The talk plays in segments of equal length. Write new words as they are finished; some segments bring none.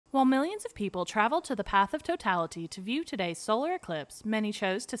While millions of people traveled to the path of totality to view today's solar eclipse, many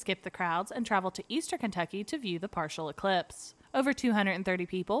chose to skip the crowds and travel to eastern Kentucky to view the partial eclipse. Over 230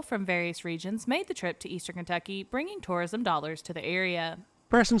 people from various regions made the trip to eastern Kentucky, bringing tourism dollars to the area.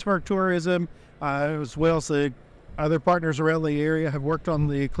 Prestonsburg Tourism, as well as the other partners around the area, have worked on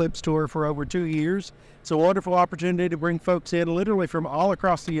the Eclipse Tour for over 2 years. It's a wonderful opportunity to bring folks in literally from all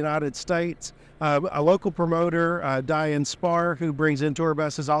across the United States. A local promoter, Diane Spar, who brings in tour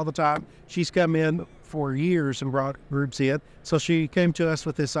buses all the time. She's come in for years and brought groups in. So she came to us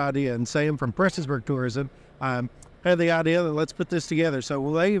with this idea, and Sam from Prestonsburg Tourism had the idea that let's put this together.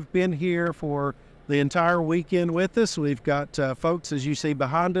 So they've been here for the entire weekend with us. We've got folks, as you see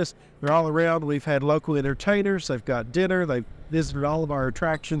behind us, they're all around. We've had local entertainers. They've got dinner. They've visited all of our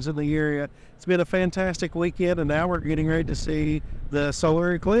attractions in the area. It's been a fantastic weekend, and now we're getting ready to see the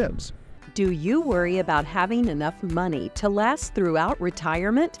solar eclipse. Do you worry about having enough money to last throughout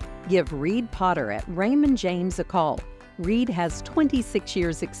retirement? Give Reed Potter at Raymond James a call. Reed has 26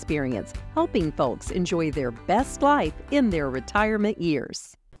 years experience helping folks enjoy their best life in their retirement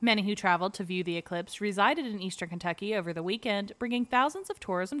years. Many who traveled to view the eclipse resided in eastern Kentucky over the weekend, bringing thousands of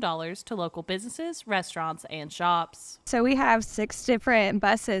tourism dollars to local businesses, restaurants, and shops. So we have 6 different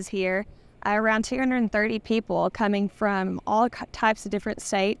buses here, around 230 people coming from all types of different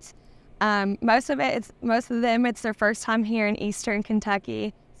states. Most of them, it's their first time here in eastern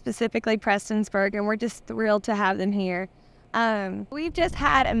Kentucky, specifically Prestonsburg, and we're just thrilled to have them here. We've just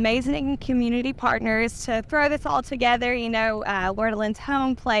had amazing community partners to throw this all together. You know, Loretta Lynn's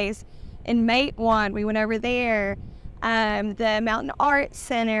home place in Matewan, we went over there. The Mountain Arts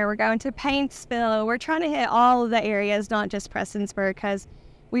Center, we're going to Paintsville. We're trying to hit all of the areas, not just Prestonsburg, because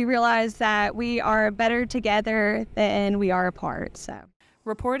we realize that we are better together than we are apart. So,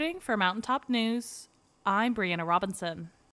 reporting for Mountaintop News, I'm Brianna Robinson.